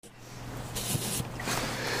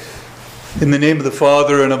In the name of the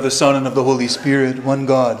Father, and of the Son, and of the Holy Spirit, one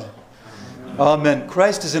God. Amen.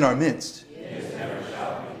 Christ is in our midst.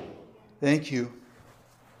 Thank you.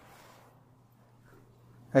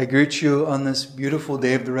 I greet you on this beautiful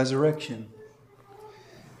day of the resurrection,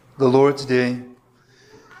 the Lord's Day.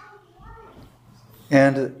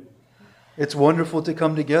 And it's wonderful to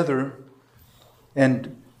come together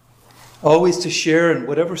and always to share in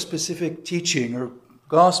whatever specific teaching or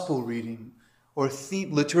gospel reading or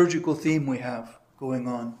liturgical theme we have going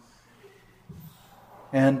on.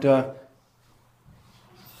 And there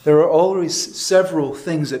are always several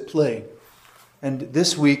things at play. And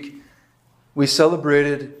this week we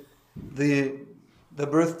celebrated the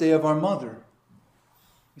birthday of our mother.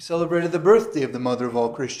 We celebrated the birthday of the mother of all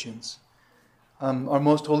Christians, our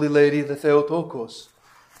Most Holy Lady, the Theotokos.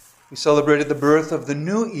 We celebrated the birth of the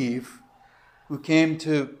new Eve, who came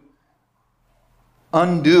to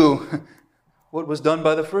undo what was done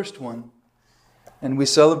by the first one. And we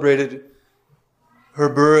celebrated her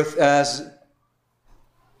birth as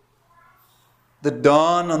the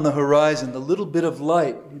dawn on the horizon, the little bit of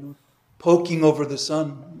light, poking over the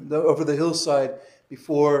sun, over the hillside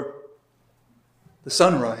before the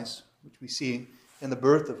sunrise, which we see in the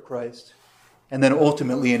birth of Christ, and then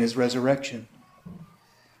ultimately in His resurrection.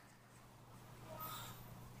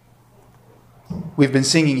 We've been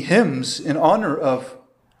singing hymns in honor of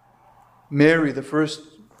Mary, the first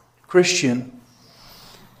Christian,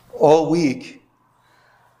 all week.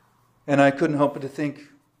 And I couldn't help but to think,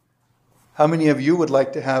 how many of you would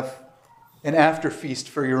like to have an after feast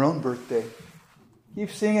for your own birthday? Keep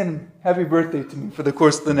singing happy birthday to me for the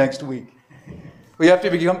course of the next week. We have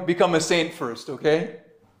to become a saint first, okay?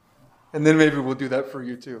 And then maybe we'll do that for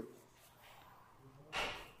you too.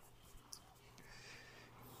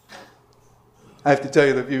 I have to tell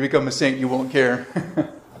you that if you become a saint, you won't care.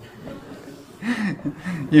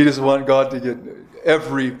 You just want God to get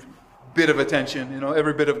every bit of attention,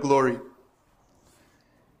 every bit of glory.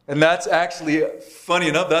 And that's actually, funny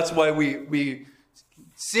enough, that's why we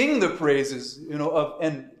sing the praises,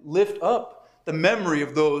 and lift up the memory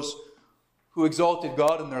of those who exalted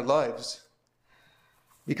God in their lives.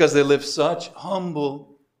 Because they lived such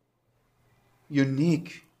humble,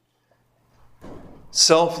 unique,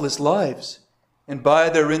 selfless lives. And by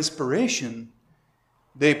their inspiration,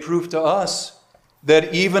 they prove to us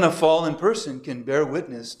that even a fallen person can bear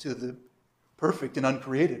witness to the perfect and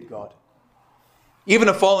uncreated God. Even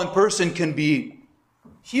a fallen person can be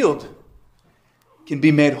healed, can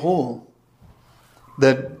be made whole,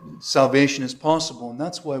 that salvation is possible. And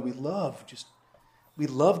that's why we love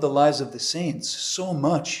the lives of the saints so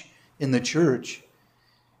much in the church.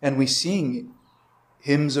 And we sing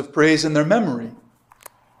hymns of praise in their memory.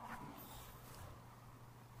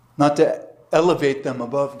 Not to elevate them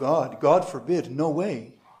above God. God forbid, no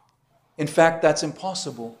way. In fact, that's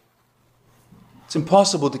impossible. It's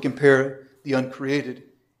impossible to compare the uncreated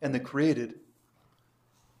and the created.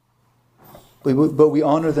 But we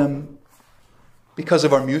honor them because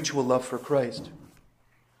of our mutual love for Christ.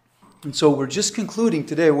 And so we're just concluding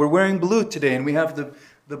today. We're wearing blue today, and we have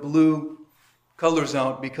the blue colors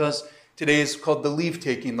out because today is called the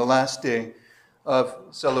leave-taking, the last day of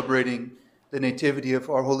celebrating the nativity of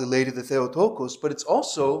Our Holy Lady, the Theotokos. But it's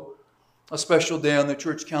also a special day on the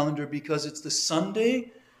church calendar because it's the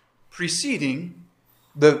Sunday preceding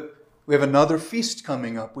we have another feast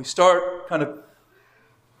coming up. We start kind of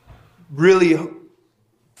really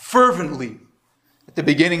fervently at the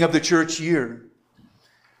beginning of the church year.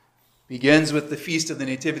 Begins with the feast of the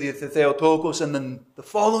Nativity of the Theotokos, and then the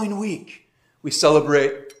following week we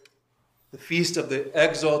celebrate the feast of the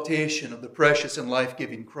exaltation of the precious and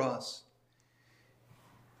life-giving cross.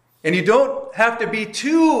 And you don't have to be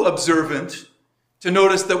too observant to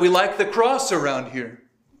notice that we like the cross around here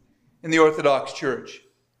in the Orthodox Church.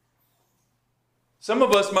 Some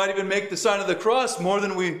of us might even make the sign of the cross more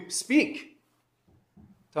than we speak.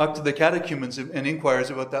 Talked to the catechumens and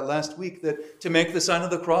inquirers about that last week, that to make the sign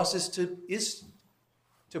of the cross is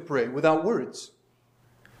to pray without words.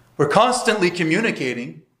 We're constantly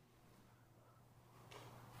communicating,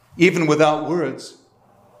 even without words.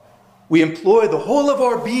 We employ the whole of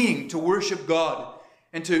our being to worship God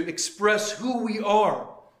and to express who we are,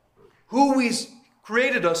 who He's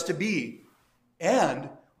created us to be. And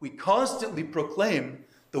we constantly proclaim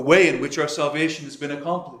the way in which our salvation has been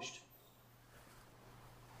accomplished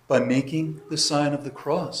by making the sign of the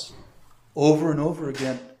cross over and over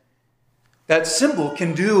again. That symbol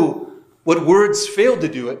can do what words fail to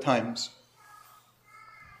do at times.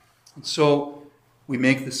 And so we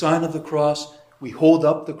make the sign of the cross. We hold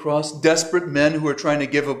up the cross. Desperate men who are trying to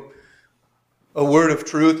give a word of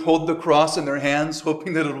truth, hold the cross in their hands,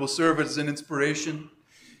 hoping that it will serve as an inspiration.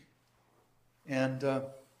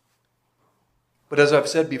 But as I've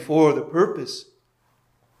said before, the purpose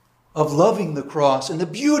of loving the cross and the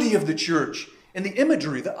beauty of the church and the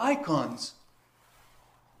imagery, the icons,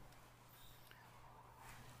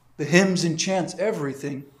 the hymns and chants,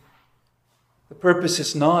 everything. The purpose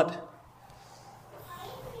is not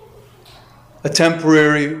a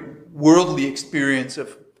temporary worldly experience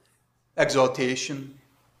of exaltation,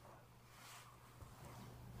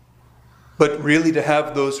 but really to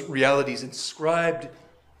have those realities inscribed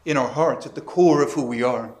in our hearts at the core of who we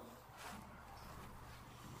are.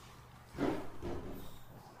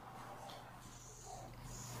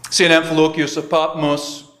 St. Amphilochius of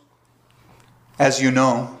Patmos, as you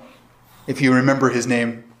know, if you remember his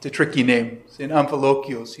name, it's a tricky name, St.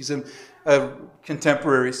 Amphilochius. He's a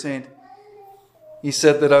contemporary saint. He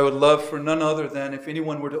said that I would love for none other than if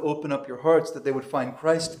anyone were to open up your hearts, that they would find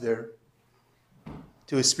Christ there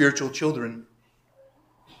to his spiritual children.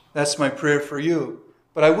 That's my prayer for you.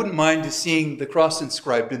 But I wouldn't mind seeing the cross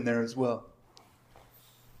inscribed in there as well,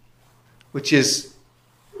 which is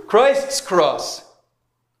Christ's cross.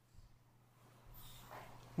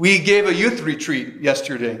 We gave a youth retreat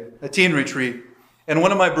yesterday, a teen retreat, and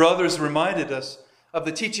one of my brothers reminded us of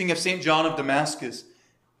the teaching of St. John of Damascus.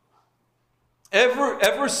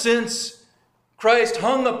 Ever since Christ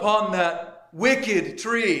hung upon that wicked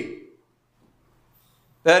tree,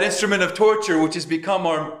 that instrument of torture which has become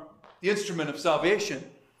the instrument of salvation,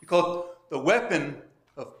 we call it the weapon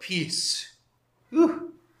of peace.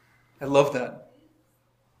 Whew, I love that.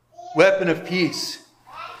 Weapon of peace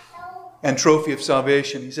and trophy of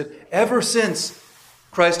salvation. He said, ever since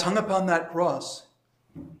Christ hung upon that cross,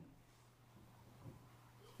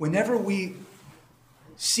 whenever we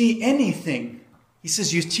see anything, he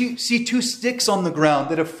says, you see two sticks on the ground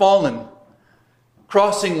that have fallen,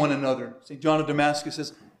 crossing one another. St. John of Damascus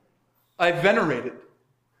says, I venerate it.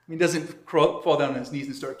 I mean, he doesn't fall down on his knees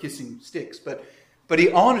and start kissing sticks, but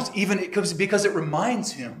he honors even because it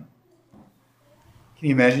reminds him. Can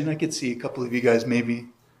you imagine? I could see a couple of you guys maybe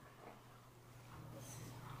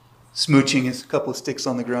smooching a couple of sticks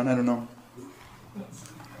on the ground. I don't know.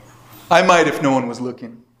 I might if no one was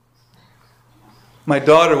looking. My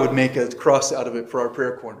daughter would make a cross out of it for our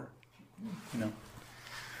prayer corner.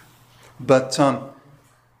 But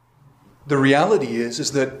the reality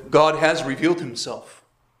is that God has revealed himself.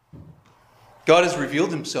 God has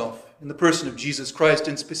revealed himself in the person of Jesus Christ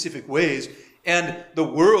in specific ways, and the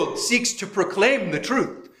world seeks to proclaim the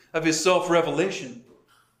truth of his self-revelation.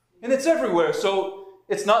 And it's everywhere, so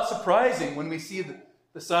it's not surprising when we see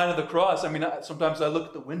the sign of the cross. I mean, sometimes I look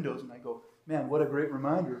at the windows and I go, man, what a great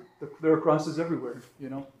reminder. There are crosses everywhere,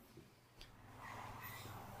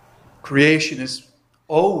 Creation is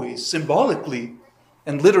always symbolically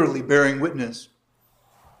and literally bearing witness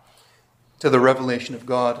to the revelation of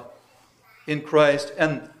God in Christ.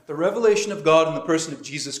 And the revelation of God in the person of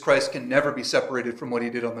Jesus Christ can never be separated from what he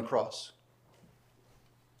did on the cross.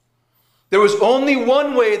 There was only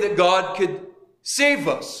one way that God could save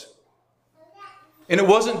us. And it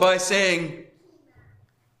wasn't by saying,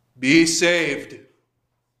 be saved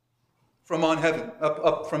from on heaven,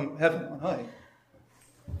 up from heaven on high.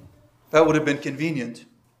 That would have been convenient.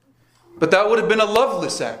 But that would have been a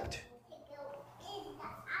loveless act.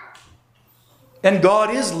 And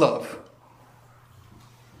God is love.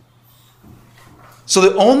 So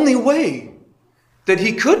the only way that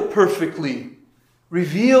he could perfectly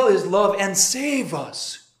reveal his love and save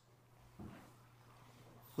us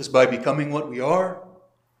was by becoming what we are,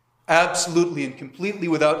 absolutely and completely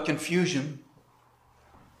without confusion,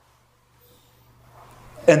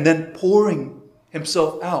 and then pouring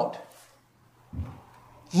himself out,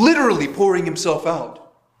 literally pouring himself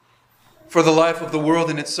out for the life of the world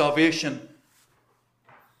and its salvation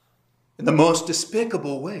in the most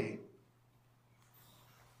despicable way.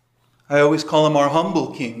 I always call him our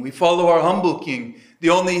humble king. We follow our humble king, the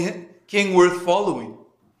only king worth following.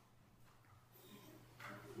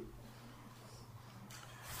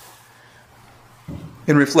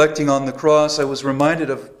 In reflecting on the cross, I was reminded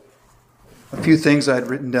of a few things I had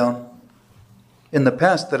written down in the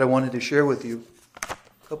past that I wanted to share with you.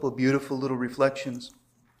 A couple of beautiful little reflections.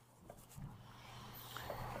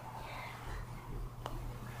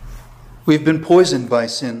 We've been poisoned by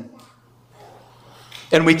sin.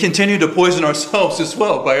 And we continue to poison ourselves as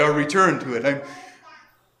well by our return to it.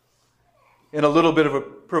 In a little bit of a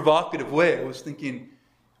provocative way, I was thinking,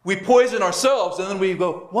 we poison ourselves and then we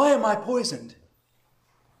go, why am I poisoned?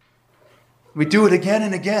 We do it again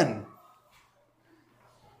and again.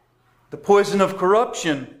 The poison of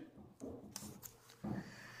corruption.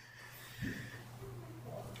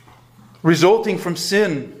 resulting from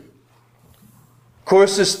sin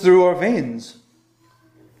courses through our veins.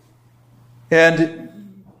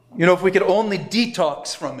 And, if we could only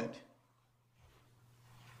detox from it.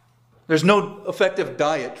 There's no effective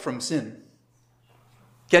diet from sin.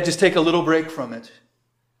 You can't just take a little break from it.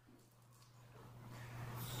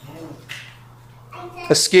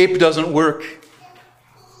 Escape doesn't work.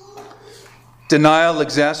 Denial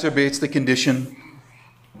exacerbates the condition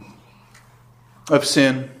of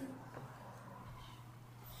sin.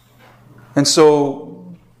 And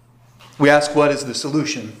so we ask, what is the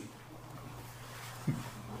solution?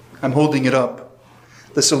 I'm holding it up.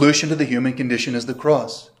 The solution to the human condition is the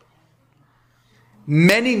cross.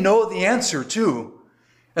 Many know the answer too,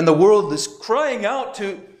 and the world is crying out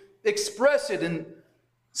to express it in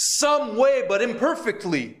some way, but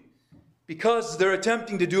imperfectly, because they're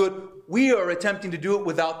attempting to do it. We are attempting to do it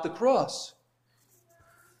without the cross.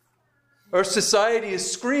 Our society is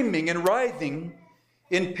screaming and writhing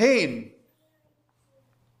in pain,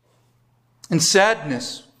 in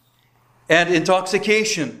sadness, and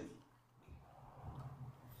intoxication.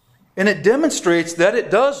 And it demonstrates that it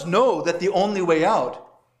does know that the only way out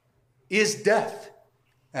is death,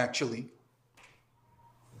 actually.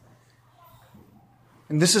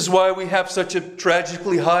 And this is why we have such a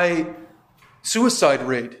tragically high suicide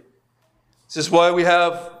rate. This is why we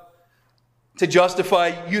have to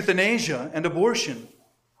justify euthanasia and abortion.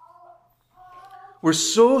 We're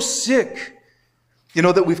so sick,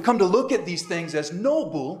 that we've come to look at these things as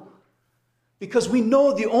noble because we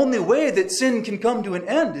know the only way that sin can come to an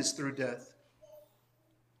end is through death.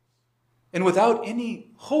 And without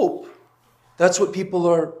any hope, that's what people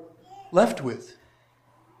are left with.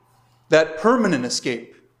 That permanent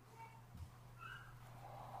escape.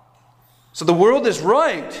 So the world is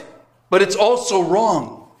right, but it's also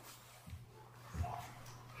wrong.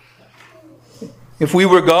 If we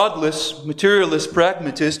were godless, materialist,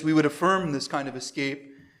 pragmatist, we would affirm this kind of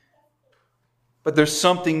escape. But there's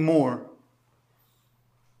something more.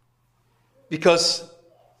 Because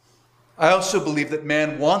I also believe that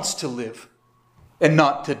man wants to live and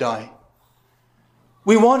not to die.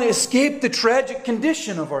 We want to escape the tragic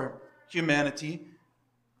condition of our humanity.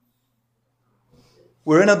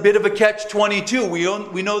 We're in a bit of a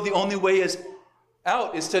catch-22. We know the only way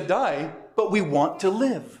out is to die, but we want to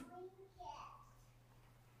live.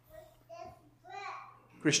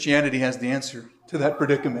 Christianity has the answer to that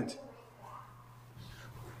predicament.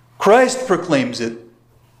 Christ proclaims it.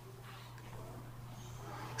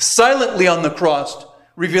 Silently on the cross,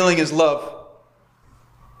 revealing his love.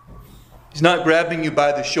 He's not grabbing you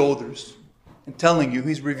by the shoulders and telling you.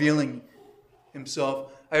 He's revealing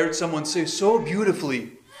himself. I heard someone say so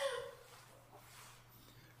beautifully,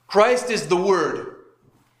 Christ is the Word,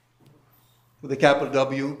 with a capital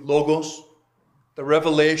W, Logos, the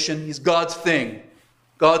revelation. He's God's thing,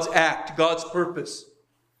 God's act, God's purpose.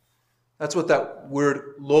 That's what that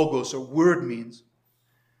word Logos or word means.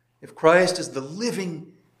 If Christ is the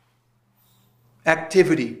living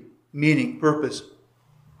activity, meaning, purpose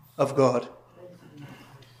of God,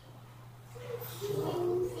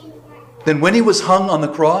 then when he was hung on the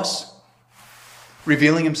cross,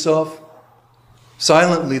 revealing himself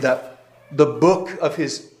silently, that the book of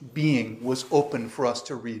his being was open for us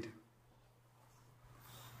to read.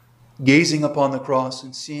 Gazing upon the cross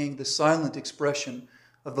and seeing the silent expression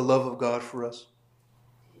of the love of God for us.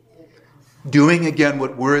 Doing again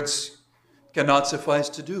what words cannot suffice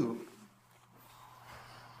to do.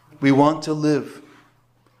 We want to live.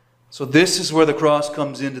 So this is where the cross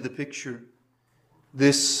comes into the picture.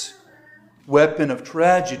 This weapon of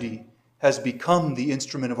tragedy has become the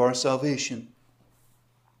instrument of our salvation.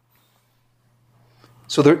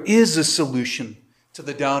 So there is a solution to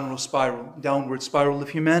the downward spiral of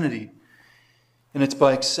humanity. And it's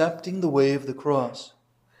by accepting the way of the cross.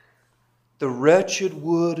 The wretched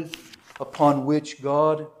wood upon which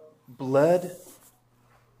God bled,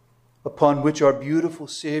 upon which our beautiful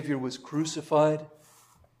Savior was crucified,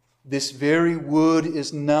 this very wood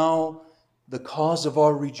is now the cause of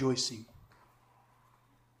our rejoicing.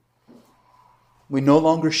 We no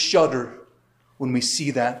longer shudder when we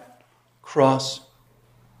see that cross,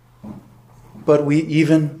 but we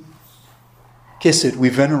even kiss it, we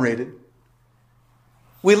venerate it.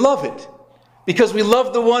 We love it because we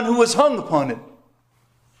love the one who was hung upon it.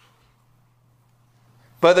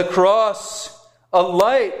 By the cross, a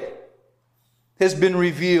light has been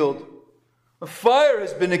revealed. A fire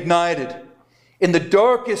has been ignited in the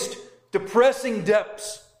darkest, depressing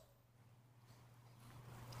depths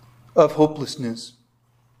of hopelessness.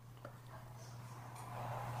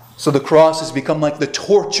 So the cross has become like the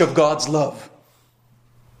torch of God's love.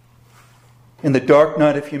 in the dark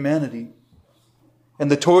night of humanity. And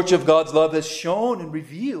the torch of God's love has shown and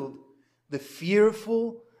revealed the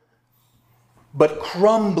fearful but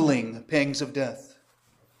crumbling pangs of death.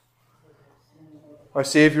 Our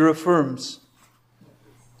Savior affirms,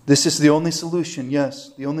 this is the only solution.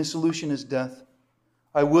 Yes, the only solution is death.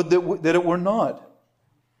 I would that it were not.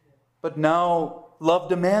 But now love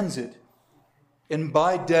demands it. And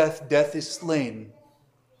by death, death is slain.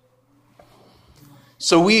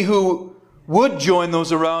 So we who would join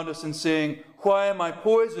those around us in saying, why am I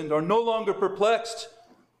poisoned, are no longer perplexed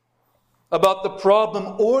about the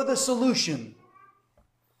problem or the solution.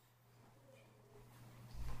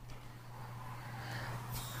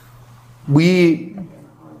 We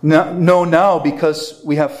know now, because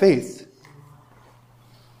we have faith,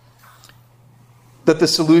 that the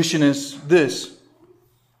solution is this: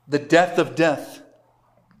 the death of death.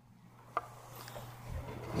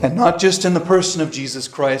 And not just in the person of Jesus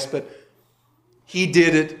Christ, but He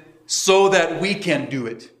did it so that we can do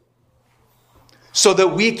it. So that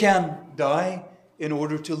we can die in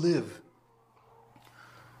order to live.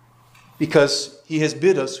 Because He has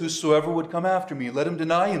bid us, whosoever would come after me, let him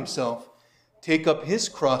deny himself, take up his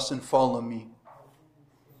cross and follow me.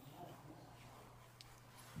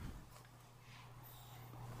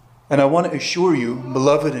 And I want to assure you,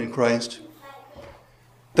 beloved in Christ,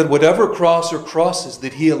 that whatever cross or crosses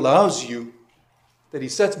that He allows you, that He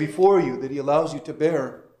sets before you, that He allows you to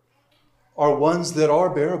bear, are ones that are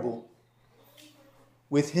bearable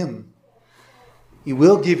with Him. He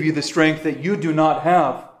will give you the strength that you do not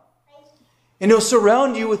have. And He'll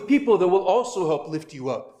surround you with people that will also help lift you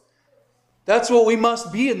up. That's what we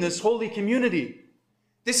must be in this holy community.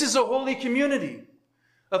 This is a holy community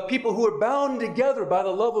of people who are bound together by the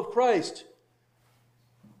love of Christ.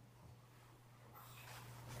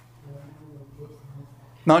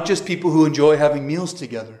 Not just people who enjoy having meals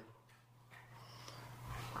together,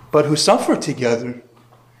 but who suffer together.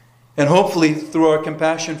 And hopefully, through our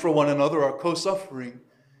compassion for one another, our co-suffering,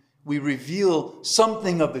 we reveal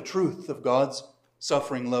something of the truth of God's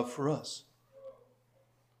suffering love for us.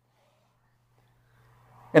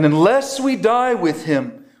 And unless we die with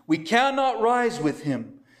Him, we cannot rise with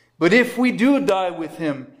Him. But if we do die with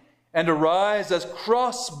Him and arise as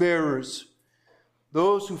cross bearers,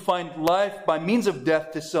 those who find life by means of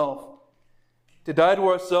death to self, to die to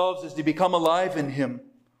ourselves is to become alive in Him.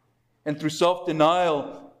 And through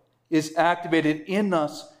self-denial is activated in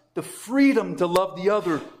us the freedom to love the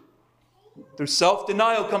other. Through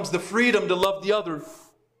self-denial comes the freedom to love the other.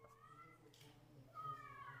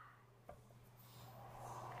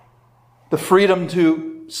 The freedom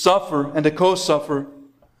to suffer and to co-suffer,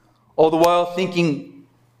 all the while thinking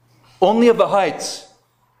only of the heights,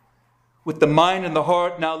 with the mind and the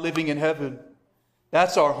heart now living in heaven.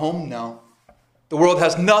 That's our home now. The world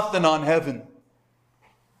has nothing on heaven.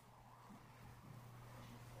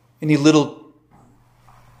 Any little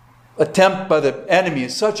attempt by the enemy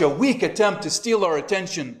is such a weak attempt to steal our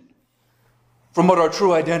attention from what our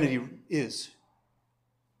true identity is.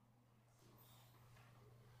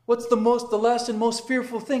 What's the last and most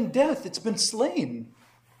fearful thing? Death. It's been slain.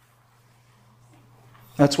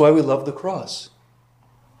 That's why we love the cross.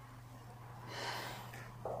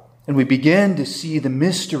 And we begin to see the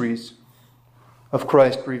mysteries of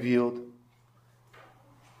Christ revealed.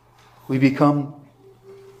 We become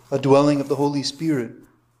a dwelling of the Holy Spirit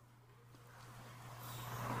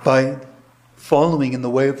by following in the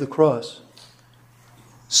way of the cross.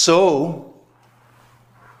 So,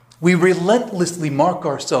 we relentlessly mark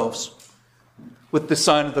ourselves with the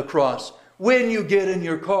sign of the cross. When you get in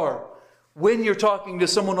your car, when you're talking to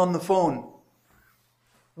someone on the phone,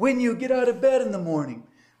 when you get out of bed in the morning,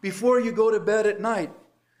 before you go to bed at night,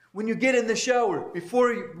 when you get in the shower,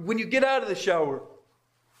 when you get out of the shower,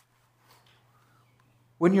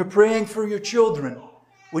 when you're praying for your children,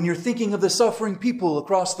 when you're thinking of the suffering people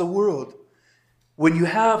across the world, when you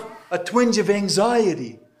have a twinge of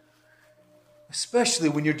anxiety, especially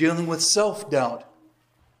when you're dealing with self-doubt,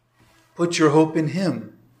 put your hope in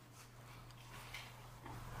Him.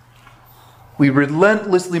 We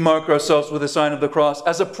relentlessly mark ourselves with the sign of the cross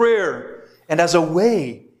as a prayer and as a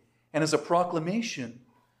way and as a proclamation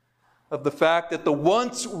of the fact that the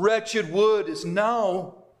once wretched wood is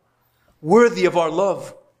now worthy of our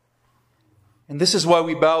love. And this is why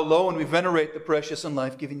we bow low and we venerate the precious and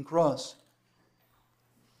life-giving cross.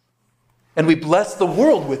 And we bless the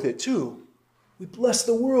world with it too. We bless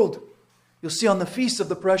the world. You'll see on the feast of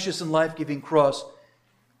the precious and life-giving cross,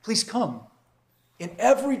 please come. In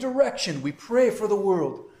every direction we pray for the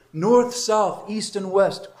world, north, south, east, and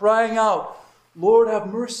west, crying out, Lord, have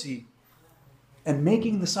mercy, and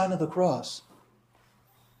making the sign of the cross.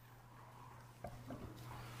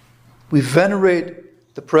 We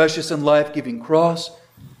venerate the precious and life-giving cross,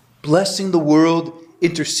 blessing the world,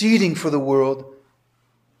 interceding for the world,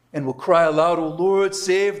 and will cry aloud, O Lord,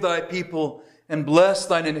 save thy people and bless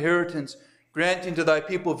thine inheritance, granting to thy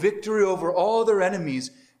people victory over all their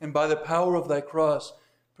enemies, and by the power of thy cross,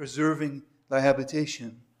 preserving thy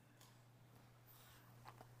habitation.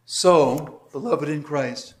 So, beloved in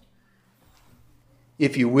Christ,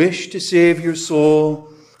 if you wish to save your soul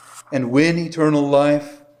and win eternal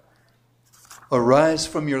life, arise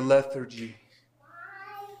from your lethargy,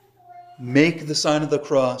 make the sign of the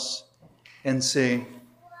cross, and say,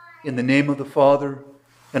 in the name of the Father,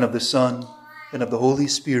 and of the Son, and of the Holy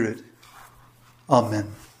Spirit,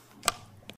 Amen.